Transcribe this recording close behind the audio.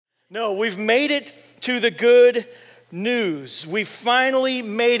No, we've made it to the good news. We finally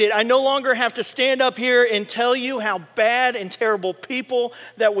made it. I no longer have to stand up here and tell you how bad and terrible people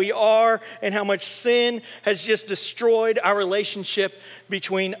that we are and how much sin has just destroyed our relationship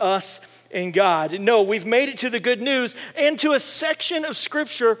between us and God. No, we've made it to the good news and to a section of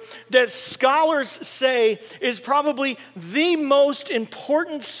Scripture that scholars say is probably the most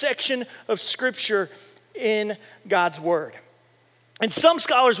important section of Scripture in God's Word. And some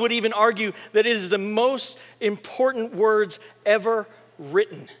scholars would even argue that it is the most important words ever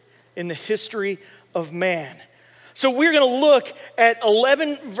written in the history of man. So we're going to look at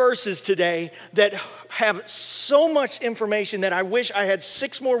 11 verses today that have so much information that I wish I had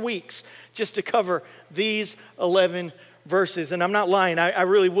 6 more weeks just to cover these 11 verses. And I'm not lying, I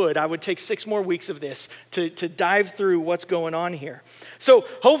really would. I would take 6 more weeks of this to dive through what's going on here. So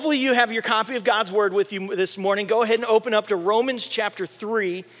hopefully you have your copy of God's Word with you this morning. Go ahead and open up to Romans chapter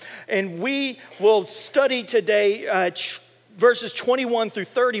 3, and we will study today verses 21 through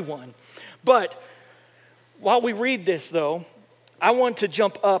 31. But while we read this, though, I want to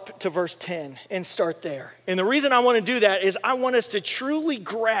jump up to verse 10 and start there. And the reason I want to do that is I want us to truly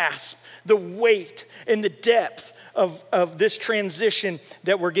grasp the weight and the depth of this transition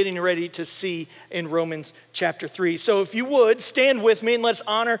that we're getting ready to see in Romans chapter 3. So if you would, stand with me and let's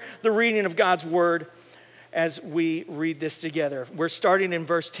honor the reading of God's Word as we read this together. We're starting in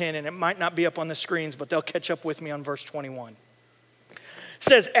verse 10, and it might not be up on the screens, but they'll catch up with me on verse 21. It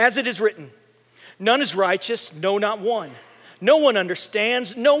says, "As it is written, none is righteous, no, not one. No one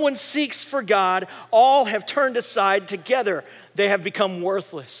understands, no one seeks for God. All have turned aside together. They have become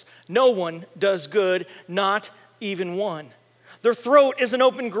worthless. No one does good, not even one. Their throat is an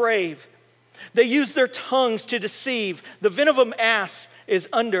open grave. They use their tongues to deceive. The venom of an asp is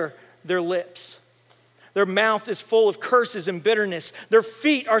under their lips. Their mouth is full of curses and bitterness. Their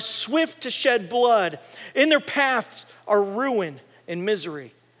feet are swift to shed blood. In their paths are ruin and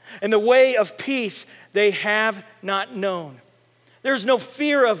misery. And the way of peace they have not known. There's no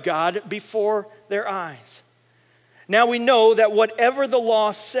fear of God before their eyes. Now we know that whatever the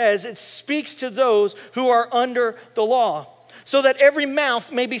law says, it speaks to those who are under the law, so that every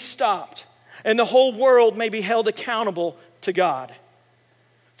mouth may be stopped, and the whole world may be held accountable to God.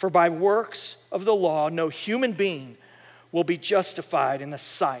 For by works of the law, no human being will be justified in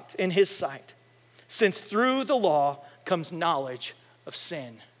his sight, since through the law comes knowledge of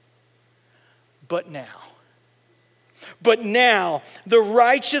sin. But now, the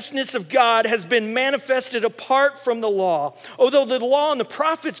righteousness of God has been manifested apart from the law. Although the law and the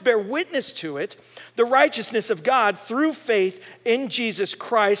prophets bear witness to it, the righteousness of God through faith in Jesus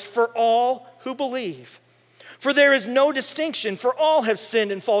Christ for all who believe. For there is no distinction, for all have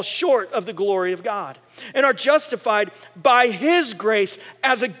sinned and fall short of the glory of God, and are justified by His grace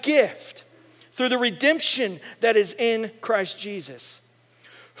as a gift through the redemption that is in Christ Jesus,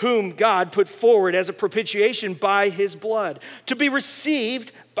 whom God put forward as a propitiation by His blood, to be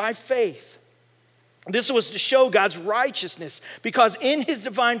received by faith. This was to show God's righteousness, because in His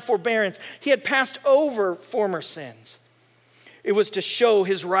divine forbearance He had passed over former sins. It was to show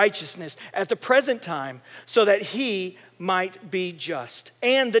His righteousness at the present time, so that He might be just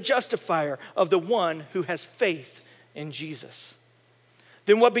and the justifier of the one who has faith in Jesus.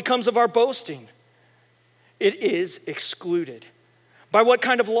 Then what becomes of our boasting? It is excluded. By what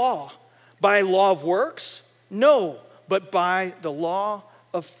kind of law? By law of works? No, but by the law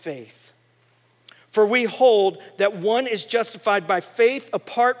of faith. For we hold that one is justified by faith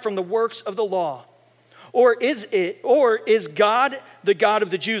apart from the works of the law. Or is God the God of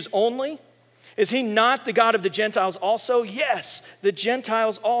the Jews only? Is He not the God of the Gentiles also? Yes, the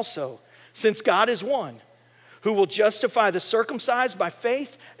Gentiles also, since God is one, who will justify the circumcised by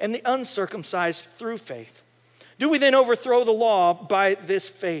faith and the uncircumcised through faith. Do we then overthrow the law by this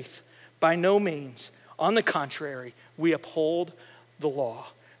faith? By no means. On the contrary, we uphold the law.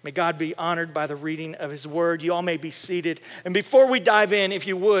 May God be honored by the reading of His word. You all may be seated. And before we dive in, if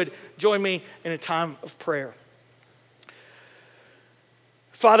you would, join me in a time of prayer.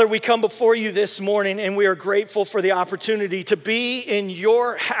 Father, we come before you this morning, and we are grateful for the opportunity to be in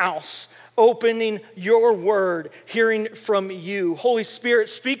your house, opening your word, hearing from you. Holy Spirit,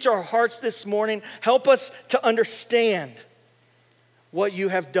 speak to our hearts this morning. Help us to understand what you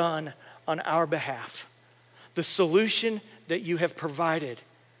have done on our behalf, the solution that you have provided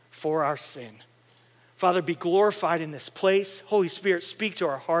for our sin. Father, be glorified in this place. Holy Spirit, speak to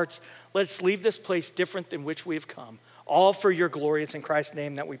our hearts. Let's leave this place different than which we have come. All for your glory. It's in Christ's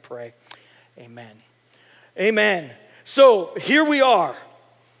name that we pray. Amen. Amen. So here we are.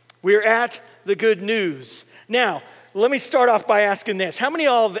 We're at the good news. Now, let me start off by asking this. How many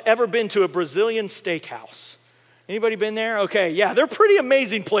of y'all have ever been to a Brazilian steakhouse? Anybody been there? Okay, yeah, they're pretty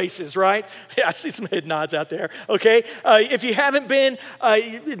amazing places, right? Yeah, I see some head nods out there, okay? If you haven't been,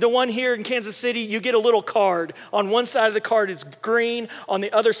 the one here in Kansas City, you get a little card. On one side of the card, it's green. On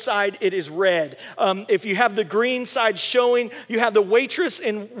the other side, it is red. If you have the green side showing, you have the waiters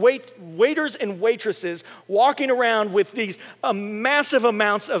and waitresses walking around with these massive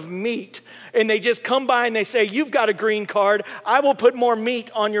amounts of meat. And they just come by and they say, you've got a green card. I will put more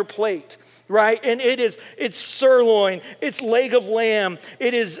meat on your plate. Right? And it's sirloin, it's leg of lamb,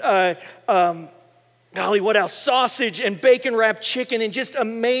 it is, golly, what else? Sausage and bacon wrapped chicken and just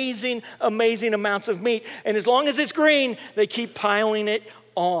amazing, amazing amounts of meat. And as long as it's green, they keep piling it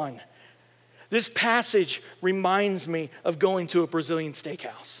on. This passage reminds me of going to a Brazilian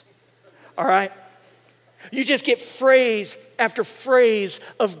steakhouse. All right? You just get phrase after phrase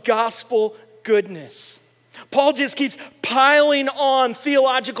of gospel goodness. Paul just keeps piling on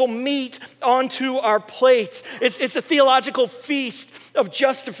theological meat onto our plates. It's a theological feast of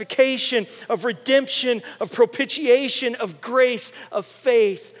justification, of redemption, of propitiation, of grace, of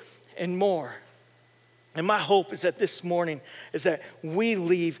faith, and more. And my hope is that this morning is that we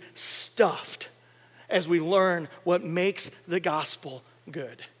leave stuffed as we learn what makes the gospel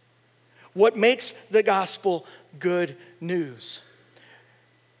good. What makes the gospel good news.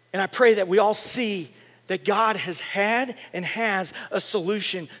 And I pray that we all see that God has had and has a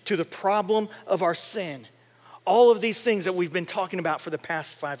solution to the problem of our sin. All of these things that we've been talking about for the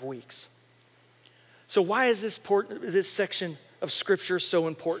past 5 weeks. So why is this section of Scripture so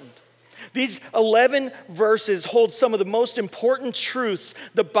important? These 11 verses hold some of the most important truths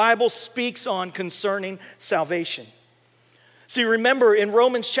the Bible speaks on concerning salvation. See, remember in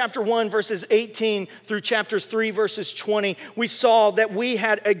Romans chapter 1, verses 18 through chapters 3, verses 20, we saw that we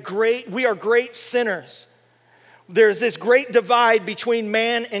are great sinners. There's this great divide between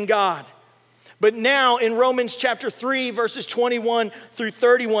man and God. But now in Romans chapter 3, verses 21 through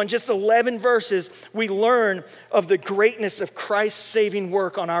 31, just 11 verses, we learn of the greatness of Christ's saving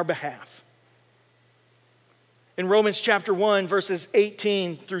work on our behalf. In Romans chapter 1, verses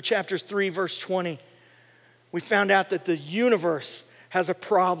 18 through chapters 3, verse 20, we found out that the universe has a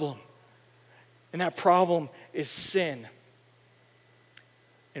problem, and that problem is sin.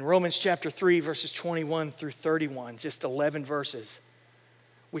 In Romans chapter 3, verses 21 through 31, just 11 verses,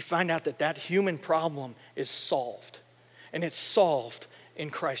 we find out that human problem is solved, and it's solved in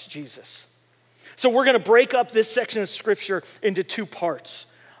Christ Jesus. So we're going to break up this section of Scripture into 2 parts.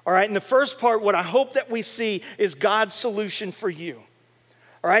 All right, in the first part, what I hope that we see is God's solution for you.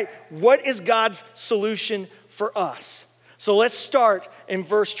 All right, what is God's solution for us? So let's start in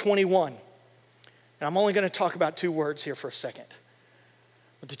verse 21. And I'm only going to talk about 2 words here for a second.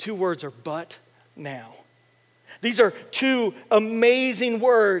 But the 2 words are but now. These are 2 amazing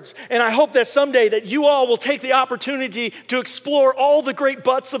words. And I hope that someday that you all will take the opportunity to explore all the great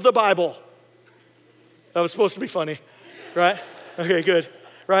buts of the Bible. That was supposed to be funny, right? Okay, good.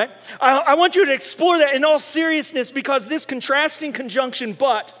 Right? I want you to explore that in all seriousness, because this contrasting conjunction,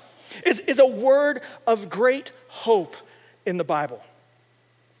 but, is a word of great hope in the Bible.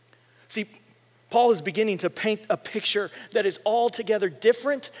 See, Paul is beginning to paint a picture that is altogether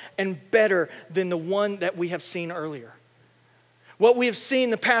different and better than the one that we have seen earlier. What we have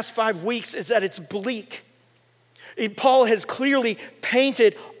seen the past 5 weeks is that it's bleak. Paul has clearly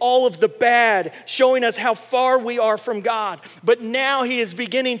painted all of the bad, showing us how far we are from God. But now he is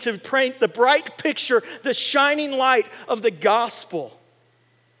beginning to paint the bright picture, the shining light of the gospel.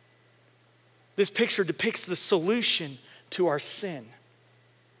 This picture depicts the solution to our sin.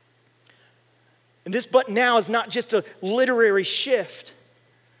 And this but now is not just a literary shift,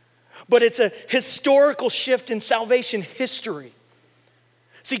 but it's a historical shift in salvation history.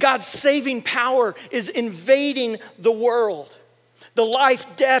 See, God's saving power is invading the world. The life,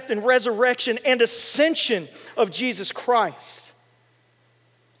 death, and resurrection and ascension of Jesus Christ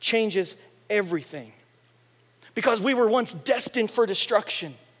changes everything. Because we were once destined for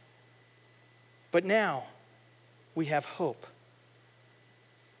destruction, but now we have hope.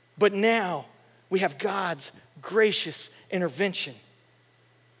 But now we have God's gracious intervention.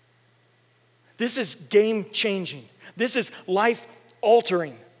 This is game-changing. This is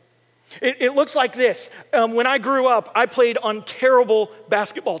life-altering. It looks like this. When I grew up, I played on terrible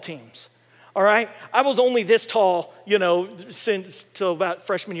basketball teams. All right? I was only this tall, since till about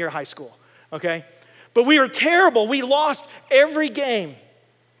freshman year of high school. Okay? But we were terrible. We lost every game.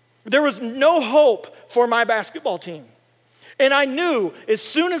 There was no hope for my basketball team. And I knew as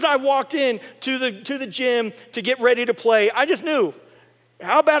soon as I walked in to the gym to get ready to play, I just knew,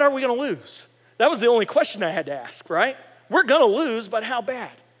 how bad are we going to lose? That was the only question I had to ask, right? We're going to lose, but how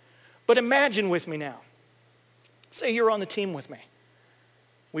bad? But imagine with me now. Say you're on the team with me.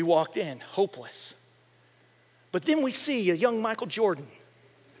 We walked in, hopeless. But then we see a young Michael Jordan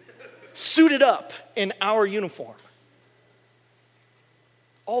suited up in our uniform.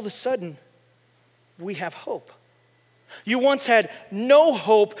 All of a sudden, we have hope. You once had no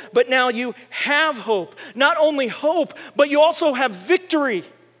hope, but now you have hope. Not only hope, but you also have victory.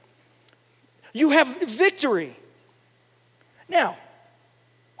 You have victory. Now,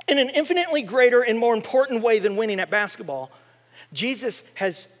 in an infinitely greater and more important way than winning at basketball, Jesus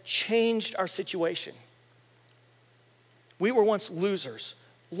has changed our situation. We were once losers,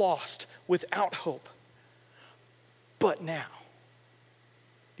 lost, without hope. But now,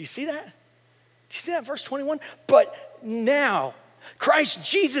 do you see that? Do you see that, verse 21? But now, Christ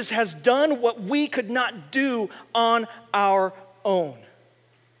Jesus has done what we could not do on our own.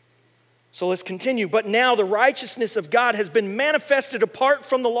 So let's continue. But now the righteousness of God has been manifested apart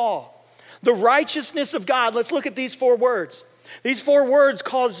from the law. The righteousness of God. Let's look at these 4 words. These 4 words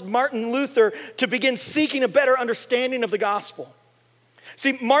caused Martin Luther to begin seeking a better understanding of the gospel.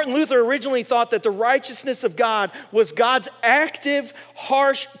 See, Martin Luther originally thought that the righteousness of God was God's active,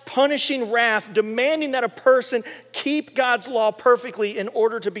 harsh, punishing wrath, demanding that a person keep God's law perfectly in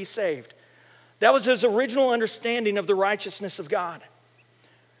order to be saved. That was his original understanding of the righteousness of God.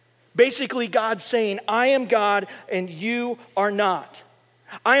 Basically, God saying, I am God and you are not.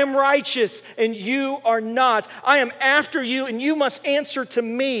 I am righteous and you are not. I am after you and you must answer to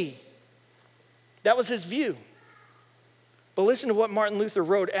me. That was his view. But listen to what Martin Luther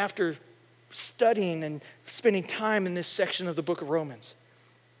wrote after studying and spending time in this section of the book of Romans.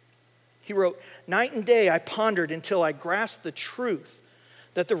 He wrote, night and day I pondered until I grasped the truth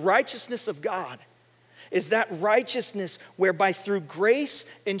that the righteousness of God is that righteousness whereby through grace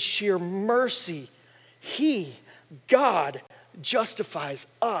and sheer mercy, He, God, justifies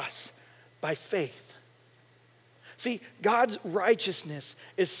us by faith. See, God's righteousness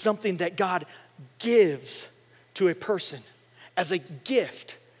is something that God gives to a person as a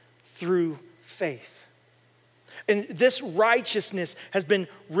gift through faith. And this righteousness has been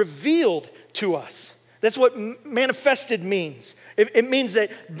revealed to us. That's what manifested means. It means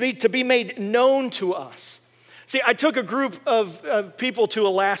that to be made known to us. See, I took a group of people to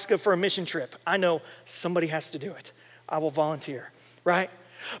Alaska for a mission trip. I know somebody has to do it. I will volunteer, right?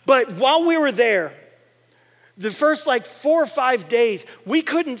 But while we were there, the first 4 or 5 days, we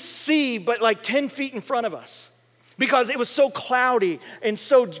couldn't see but 10 feet in front of us because it was so cloudy and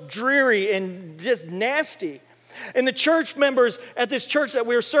so dreary and just nasty. And the church members at this church that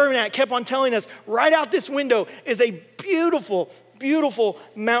we were serving at kept on telling us, right out this window is a beautiful, beautiful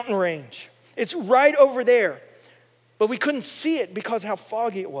mountain range. It's right over there. But we couldn't see it because how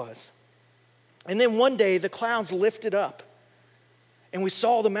foggy it was. And then one day the clouds lifted up and we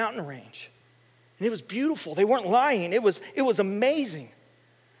saw the mountain range. And it was beautiful. They weren't lying. It was amazing.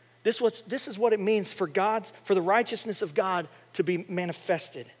 This is what it means for the righteousness of God to be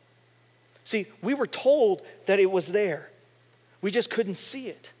manifested. See, we were told that it was there. We just couldn't see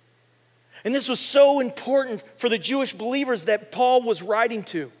it. And this was so important for the Jewish believers that Paul was writing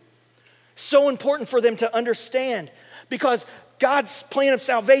to. So important for them to understand because God's plan of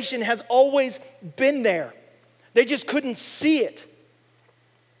salvation has always been there. They just couldn't see it.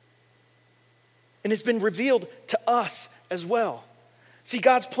 And it's been revealed to us as well. See,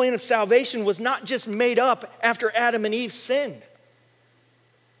 God's plan of salvation was not just made up after Adam and Eve sinned.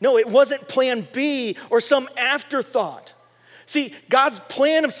 No, it wasn't plan B or some afterthought. See, God's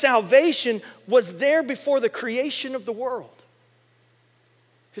plan of salvation was there before the creation of the world.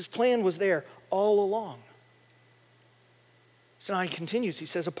 His plan was there all along. So now he continues. He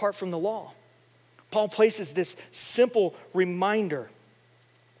says, apart from the law, Paul places this simple reminder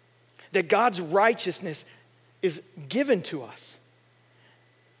that God's righteousness is given to us.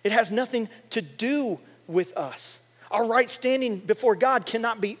 It has nothing to do with us. Our right standing before God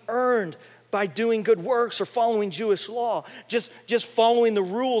cannot be earned by doing good works or following Jewish law. Just following the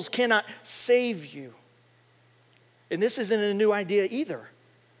rules cannot save you. And this isn't a new idea either.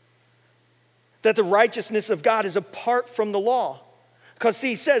 That the righteousness of God is apart from the law. Because see,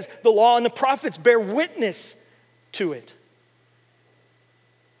 he says the law and the prophets bear witness to it.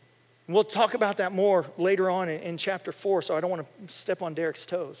 And we'll talk about that more later on in chapter 4, so I don't want to step on Derek's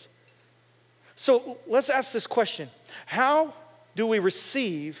toes. So let's ask this question. How do we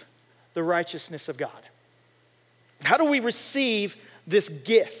receive the righteousness of God? How do we receive this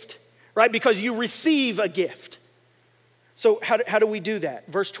gift? Right? Because you receive a gift. So how do we do that?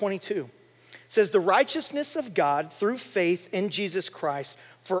 Verse 22 says, the righteousness of God through faith in Jesus Christ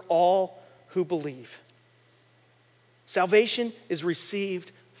for all who believe. Salvation is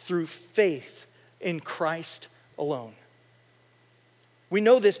received through faith in Christ alone. We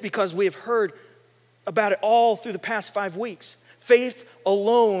know this because we have heard about it all through the past 5 weeks. Faith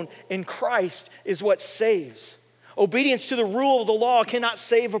alone in Christ is what saves. Obedience to the rule of the law cannot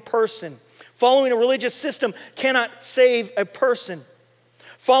save a person. Following a religious system cannot save a person.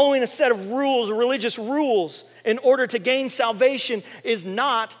 Following a set of rules, religious rules, in order to gain salvation is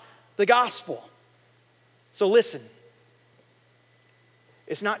not the gospel. So listen,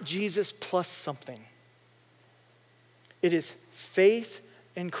 it's not Jesus plus something. It is faith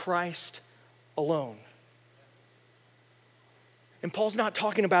in Christ alone. And Paul's not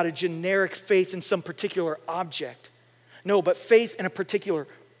talking about a generic faith in some particular object. No, but faith in a particular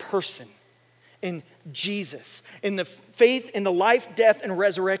person, in Jesus, in the faith in the life, death, and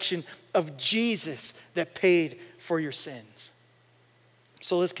resurrection of Jesus that paid for your sins.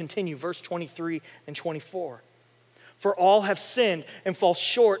 So let's continue, verse 23 and 24. For all have sinned and fall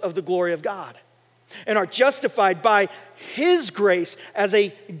short of the glory of God, and are justified by his grace as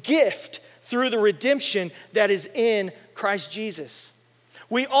a gift through the redemption that is in Christ Jesus.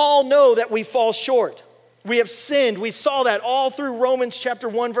 We all know that we fall short. We have sinned. We saw that all through Romans chapter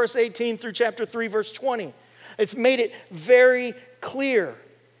 1, verse 18 through chapter 3, verse 20. It's made it very clear.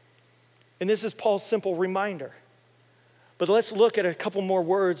 And this is Paul's simple reminder. But let's look at a couple more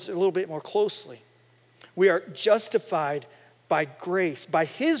words a little bit more closely. We are justified by grace, by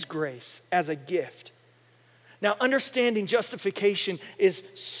his grace as a gift. Now, understanding justification is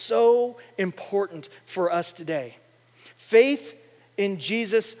so important for us today. Faith in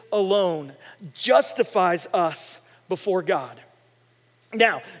Jesus alone justifies us before God.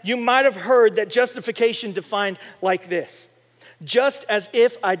 Now, you might have heard that justification defined like this: just as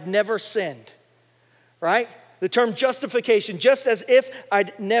if I'd never sinned, right? The term justification, just as if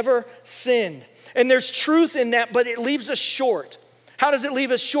I'd never sinned. And there's truth in that, but it leaves us short. How does it leave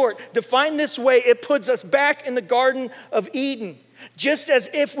us short? Defined this way, it puts us back in the Garden of Eden, just as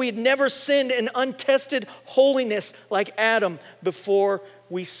if we'd never sinned in untested holiness like Adam before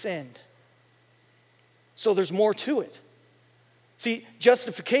we sinned. So there's more to it. See,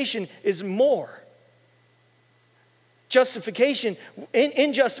 justification is more. Justification,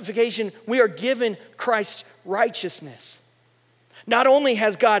 in justification, we are given Christ's righteousness. Not only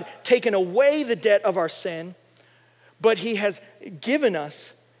has God taken away the debt of our sin, but he has given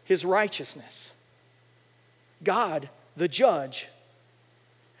us his righteousness. God, the judge,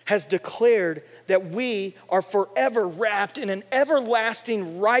 has declared that we are forever wrapped in an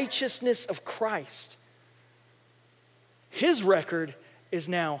everlasting righteousness of Christ. His record is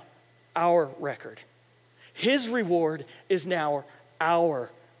now our record. His reward is now our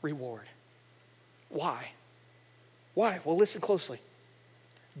reward. Why? Why? Well, listen closely.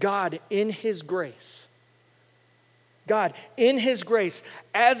 God in his grace,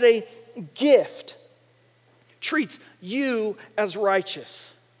 as a gift, treats you as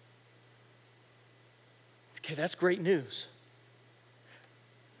righteous. Okay, that's great news.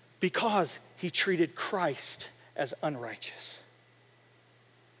 Because he treated Christ as unrighteous.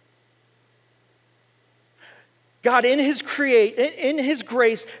 God in his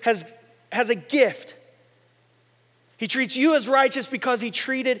grace has a gift. He treats you as righteous because he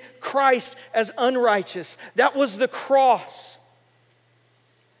treated Christ as unrighteous. That was the cross.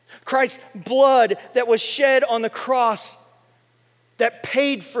 Christ's blood that was shed on the cross that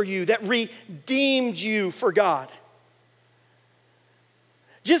paid for you, that redeemed you for God.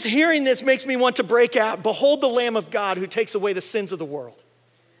 Just hearing this makes me want to break out. Behold the Lamb of God who takes away the sins of the world.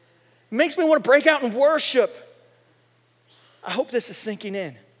 It makes me want to break out and worship. I hope this is sinking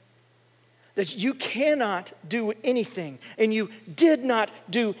in. That you cannot do anything, and you did not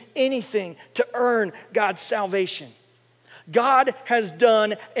do anything to earn God's salvation. God has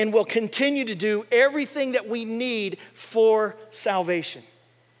done and will continue to do everything that we need for salvation.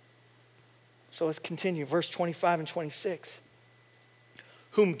 So let's continue. Verse 25 and 26.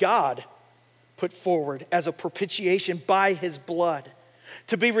 Whom God put forward as a propitiation by his blood,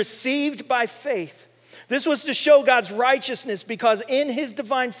 to be received by faith. This was to show God's righteousness because in his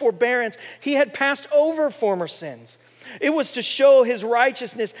divine forbearance, he had passed over former sins. It was to show his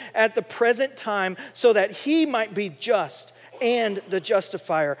righteousness at the present time so that he might be just and the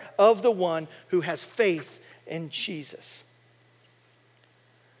justifier of the one who has faith in Jesus.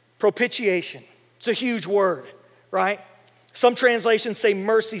 Propitiation. It's a huge word, right? Some translations say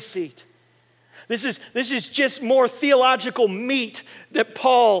mercy seat. This is just more theological meat that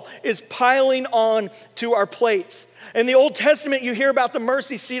Paul is piling on to our plates. In the Old Testament, you hear about the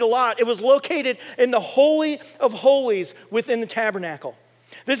mercy seat a lot. It was located in the Holy of Holies within the tabernacle.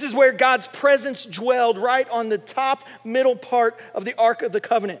 This is where God's presence dwelled, right on the top middle part of the Ark of the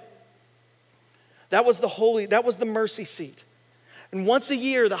Covenant. That was the mercy seat. And once a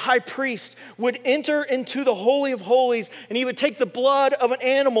year, the high priest would enter into the Holy of Holies, and he would take the blood of an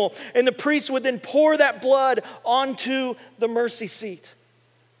animal, and the priest would then pour that blood onto the mercy seat.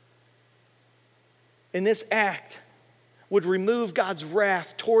 And this act would remove God's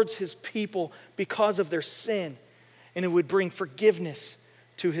wrath towards his people because of their sin, and it would bring forgiveness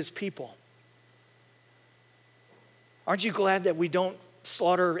to his people. Aren't you glad that we don't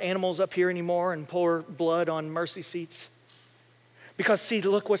slaughter animals up here anymore and pour blood on mercy seats? Because see,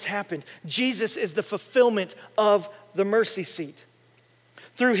 look what's happened. Jesus is the fulfillment of the mercy seat.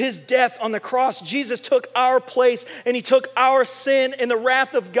 Through his death on the cross, Jesus took our place and he took our sin, and the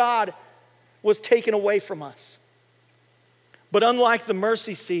wrath of God was taken away from us. But unlike the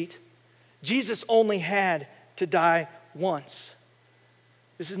mercy seat, Jesus only had to die once.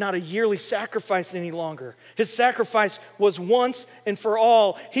 This is not a yearly sacrifice any longer. His sacrifice was once and for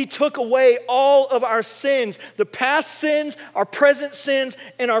all. He took away all of our sins, the past sins, our present sins,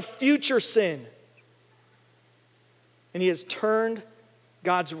 and our future sin. And he has turned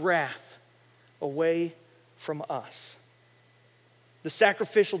God's wrath away from us. The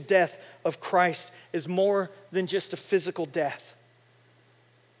sacrificial death of Christ is more than just a physical death.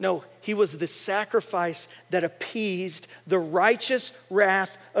 No, he was the sacrifice that appeased the righteous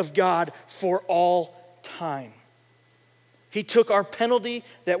wrath of God for all time. He took our penalty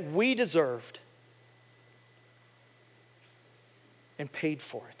that we deserved and paid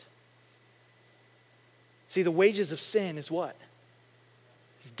for it. See, the wages of sin is what?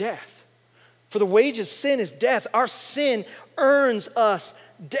 It's death. For the wage of sin is death. Our sin earns us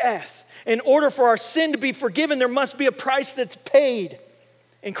death. In order for our sin to be forgiven, there must be a price that's paid.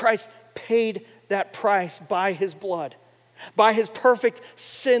 And Christ paid that price by his blood, by his perfect,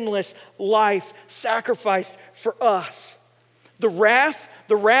 sinless life sacrificed for us. The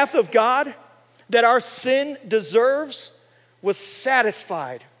wrath of God that our sin deserves was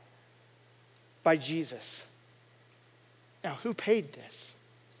satisfied by Jesus. Now, who paid this?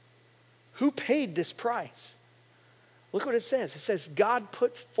 Who paid this price? Look what it says. It says, God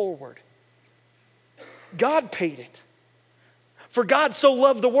put forward. God paid it. For God so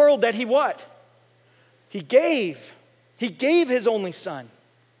loved the world that he what? He gave. He gave his only son.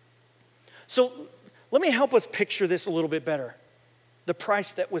 So let me help us picture this a little bit better. The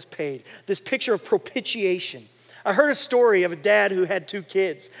price that was paid. This picture of propitiation. I heard a story of a dad who had 2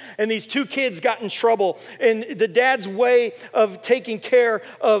 kids. And these 2 kids got in trouble. And the dad's way of taking care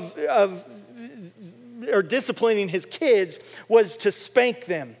of or disciplining his kids was to spank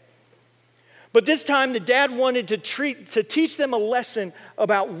them. But this time the dad wanted to teach them a lesson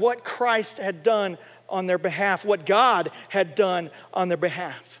about what Christ had done on their behalf, what God had done on their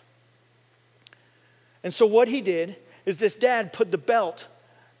behalf. And so what he did is this dad put the belt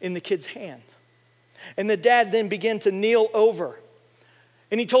in the kid's hand. And the dad then began to kneel over.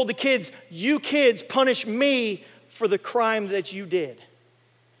 And he told the kids, you kids punish me for the crime that you did.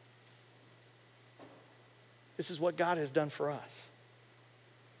 This is what God has done for us.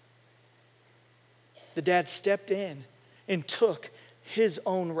 The dad stepped in and took his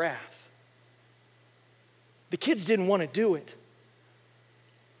own wrath. The kids didn't want to do it.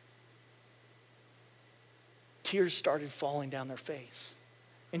 Tears started falling down their face.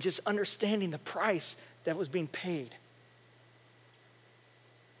 And just understanding the price that was being paid.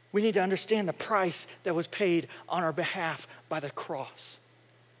 We need to understand the price that was paid on our behalf by the cross.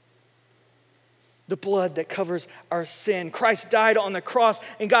 The blood that covers our sin. Christ died on the cross,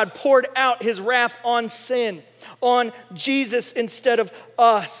 and God poured out his wrath on sin, on Jesus instead of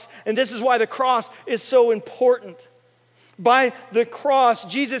us. And this is why the cross is so important. By the cross,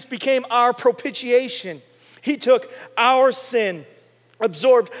 Jesus became our propitiation. He took our sin,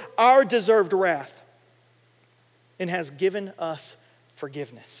 absorbed our deserved wrath, and has given us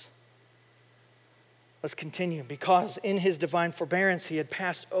forgiveness. Let's continue. Because in his divine forbearance, he had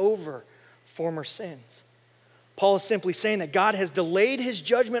passed over former sins. Paul is simply saying that God has delayed his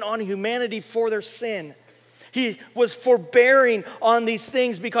judgment on humanity for their sin. He was forbearing on these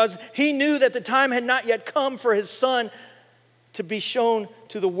things because he knew that the time had not yet come for his son to be shown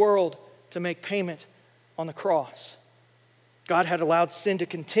to the world to make payment on the cross. God had allowed sin to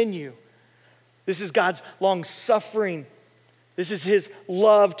continue. This is God's long suffering. This is his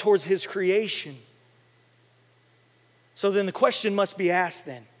love towards his creation. So then the question must be asked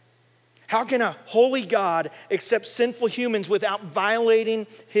then. How can a holy God accept sinful humans without violating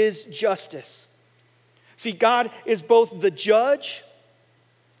his justice? See, God is both the judge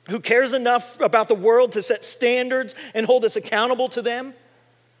who cares enough about the world to set standards and hold us accountable to them,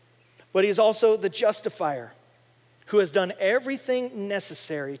 but he is also the justifier who has done everything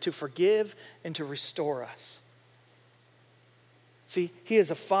necessary to forgive and to restore us. See, he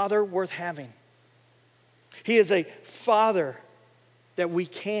is a father worth having. He is a father that we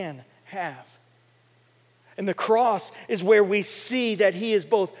can have. And the cross is where we see that he is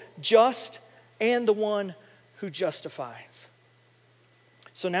both just and the one who justifies.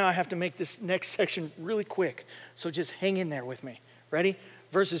 So now I have to make this next section really quick. So just hang in there with me. Ready?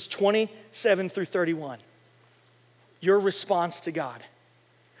 Verses 27 through 31. Your response to God.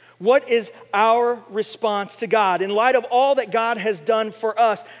 What is our response to God? In light of all that God has done for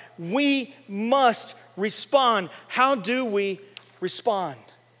us, we must respond. How do we respond?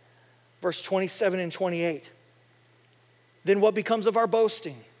 Verse 27 and 28. Then what becomes of our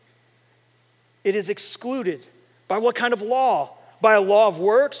boasting? It is excluded. By what kind of law? By a law of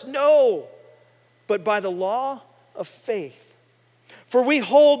works? No, but by the law of faith. For we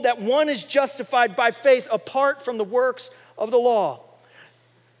hold that one is justified by faith apart from the works of the law.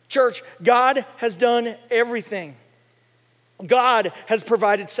 Church, God has done everything. God has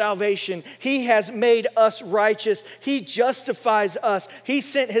provided salvation. He has made us righteous. He justifies us. He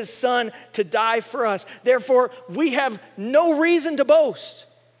sent his son to die for us. Therefore, we have no reason to boast.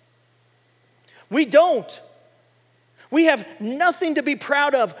 We don't. We have nothing to be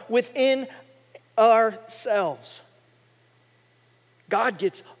proud of within ourselves. God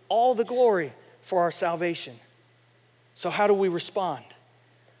gets all the glory for our salvation. So how do we respond?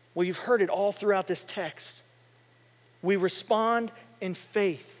 Well, you've heard it all throughout this text. We respond in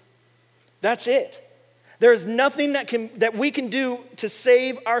faith. That's it. There is nothing that we can do to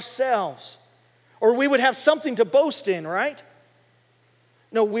save ourselves, or we would have something to boast in, right?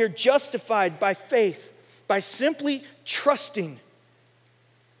 No, we're justified by faith, by simply trusting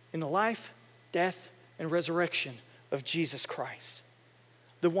in the life, death, and resurrection of Jesus Christ,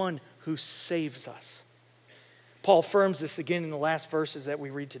 the one who saves us. Paul affirms this again in the last verses that we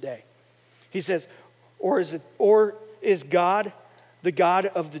read today. He says, or is God the God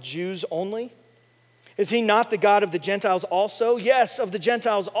of the Jews only? Is he not the God of the Gentiles also? Yes, of the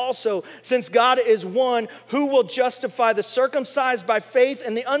Gentiles also, since God is one who will justify the circumcised by faith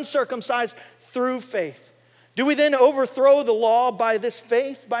and the uncircumcised through faith. Do we then overthrow the law by this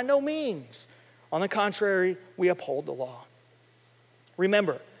faith? By no means. On the contrary, we uphold the law.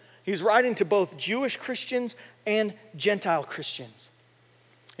 Remember, he's writing to both Jewish Christians and Gentile Christians.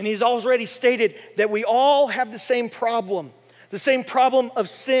 And he's already stated that we all have the same problem of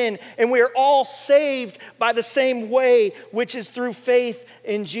sin, and we are all saved by the same way, which is through faith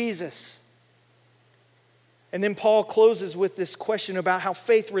in Jesus. And then Paul closes with this question about how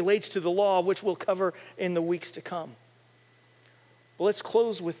faith relates to the law, which we'll cover in the weeks to come. Well, let's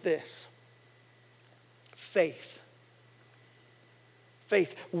close with this. Faith.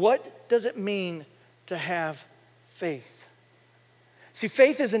 Faith. What does it mean to have faith? See,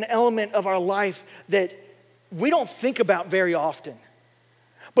 faith is an element of our life that we don't think about very often,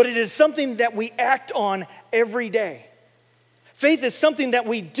 but it is something that we act on every day. Faith is something that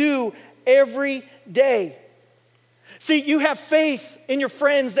we do every day. See, you have faith in your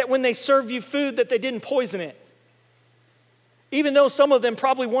friends that when they serve you food that they didn't poison it, even though some of them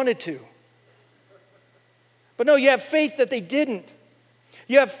probably wanted to. But no, you have faith that they didn't.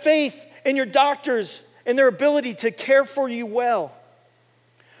 You have faith in your doctors and their ability to care for you well.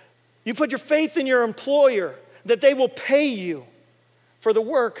 You put your faith in your employer that they will pay you for the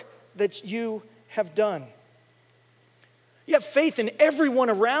work that you have done. You have faith in everyone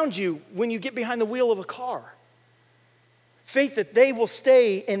around you when you get behind the wheel of a car. Faith that they will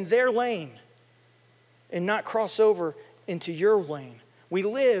stay in their lane and not cross over into your lane. We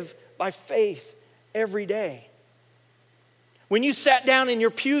live by faith every day. When you sat down in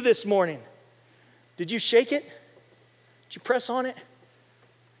your pew this morning, did you shake it? Did you press on it?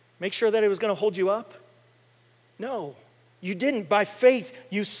 Make sure that it was going to hold you up? No, you didn't. By faith,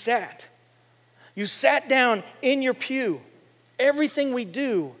 you sat. You sat down in your pew. Everything we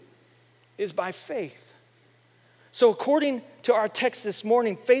do is by faith. So according to our text this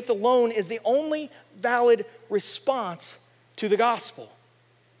morning, faith alone is the only valid response to the gospel.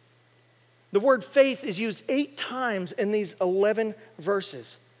 The word faith is used 8 times in these 11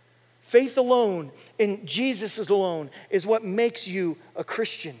 verses. Faith alone in Jesus alone is what makes you a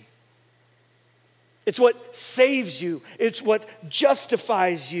Christian. It's what saves you. It's what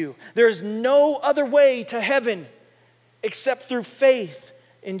justifies you. There's no other way to heaven except through faith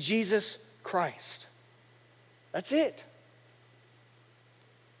in Jesus Christ. That's it.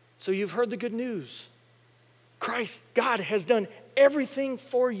 So you've heard the good news. Christ, God has done everything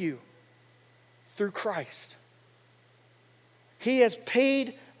for you through Christ. He has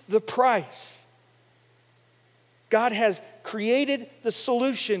paid the price. God has created the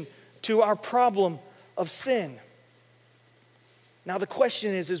solution to our problem of sin. Now the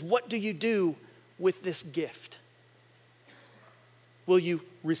question is what do you do with this gift? Will you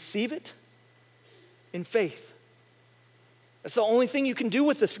receive it in faith? That's the only thing you can do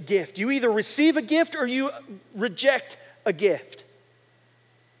with this gift. You either receive a gift or you reject a gift.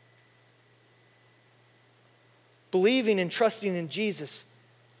 Believing and trusting in Jesus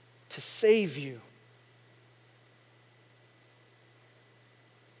to save you.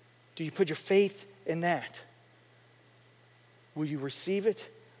 Do you put your faith in that? Will you receive it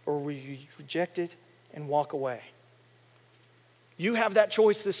or will you reject it and walk away? You have that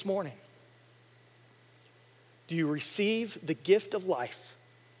choice this morning. Do you receive the gift of life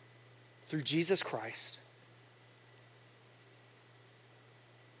through Jesus Christ?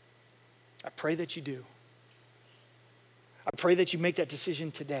 I pray that you do. I pray that you make that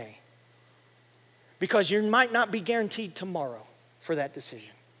decision today. Because you might not be guaranteed tomorrow for that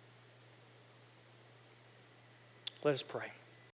decision. Let us pray.